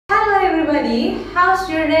everybody, how's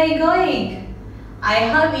your day going? I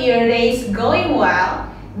hope your day is going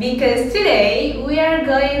well because today we are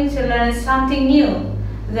going to learn something new,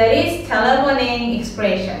 that is telephoning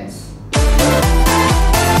expressions.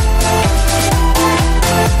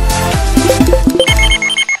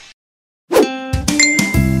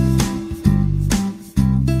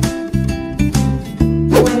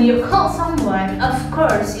 When you call someone, of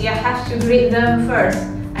course you have to greet them first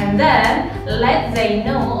and then let them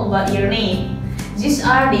know about your name. These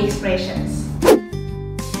are the expressions.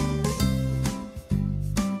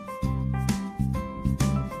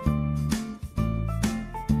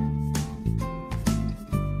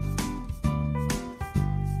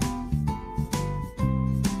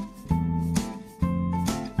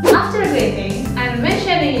 After greeting and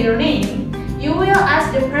mentioning your name, you will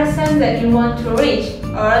ask the person that you want to reach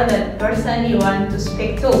or the person you want to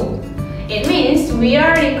speak to. It means we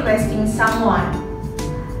are requesting someone.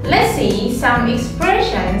 Let's see some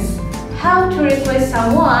expressions how to request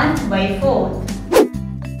someone by phone.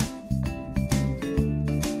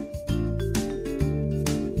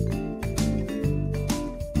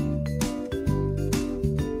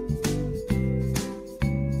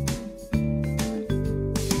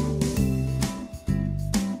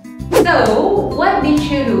 So, what did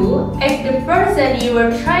you do if the person you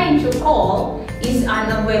were trying to call is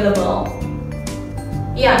unavailable?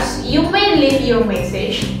 Yes, you may leave your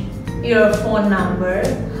message, your phone number,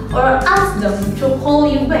 or ask them to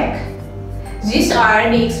call you back. These are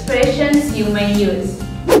the expressions you may use.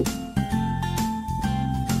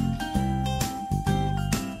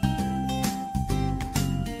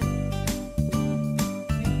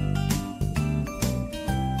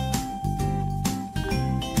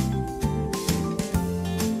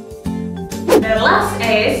 The last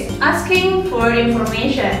is asking for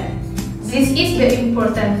information. This is the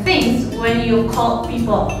important things when you call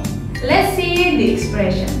people. Let's see the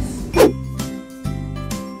expressions.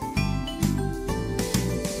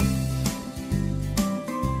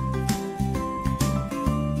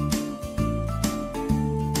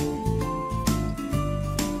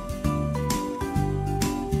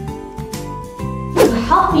 To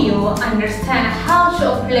help you understand how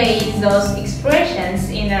to apply those expressions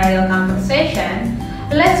in a real conversation,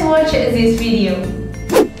 let's watch this video.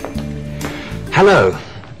 Hello,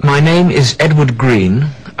 my name is Edward Green.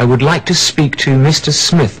 I would like to speak to Mr.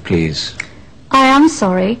 Smith, please. I am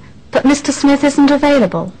sorry, but Mr. Smith isn't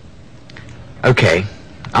available. Okay,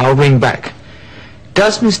 I'll ring back.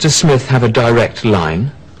 Does Mr. Smith have a direct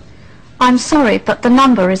line? I'm sorry, but the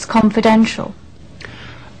number is confidential.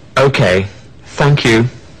 Okay, thank you.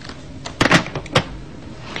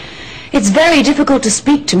 It's very difficult to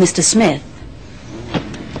speak to Mr. Smith.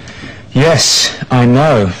 Yes, I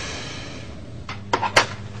know.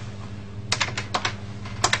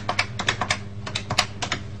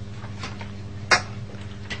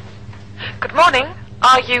 Good morning.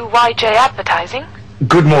 Are you YJ Advertising?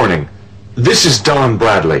 Good morning. This is Don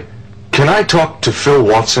Bradley. Can I talk to Phil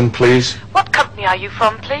Watson, please? What company are you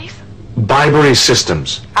from, please? Byberry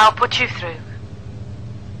Systems. I'll put you through.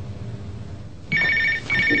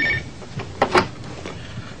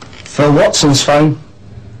 Phil Watson's phone.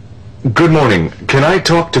 Good morning. Can I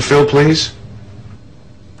talk to Phil, please?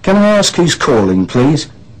 Can I ask who's calling, please?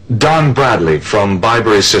 Don Bradley from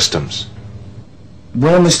Byberry Systems.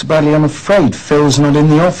 Well, Mr. Bradley, I'm afraid Phil's not in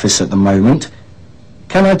the office at the moment.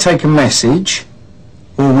 Can I take a message?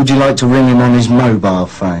 Or would you like to ring him on his mobile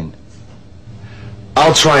phone?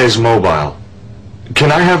 I'll try his mobile. Can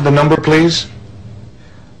I have the number, please?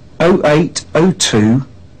 0802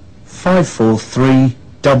 543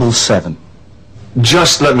 77.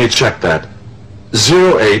 Just let me check that.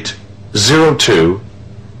 0802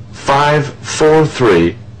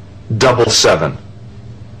 543 77.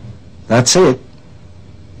 That's it.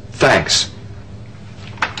 Thanks.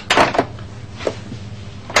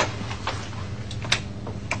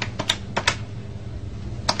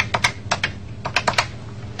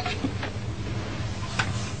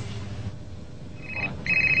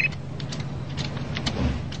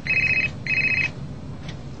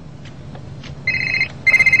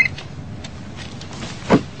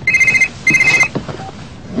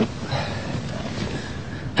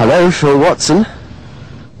 Hello, Phil Watson.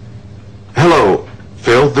 Hello,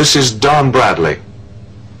 Phil. This is Don Bradley.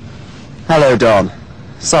 Hello, Don.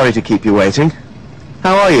 Sorry to keep you waiting.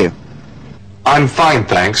 How are you? I'm fine,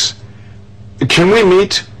 thanks. Can we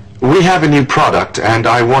meet? We have a new product, and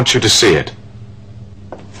I want you to see it.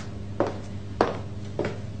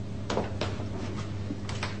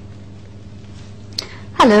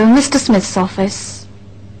 Hello, Mr. Smith's office.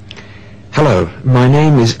 Hello, my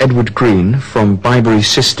name is Edward Green from Byberry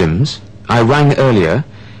Systems. I rang earlier.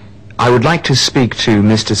 I would like to speak to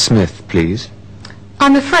Mr. Smith, please.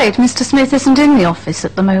 I'm afraid Mr. Smith isn't in the office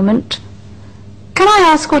at the moment. Can I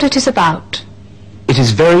ask what it is about? It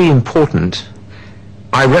is very important.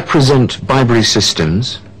 I represent Byberry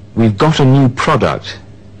Systems. We've got a new product,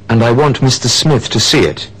 and I want Mr. Smith to see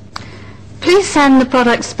it. Please send the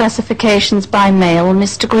product specifications by mail,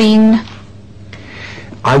 Mr. Green.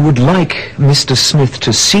 I would like Mr. Smith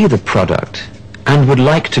to see the product and would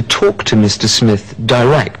like to talk to Mr. Smith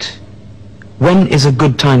direct. When is a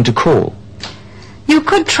good time to call? You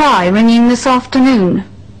could try ringing this afternoon.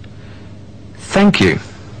 Thank you.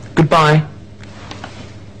 Goodbye.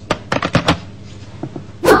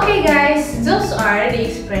 Okay guys, those are the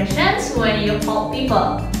expressions when you call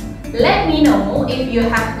people. Let me know if you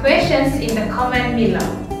have questions in the comment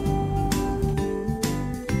below.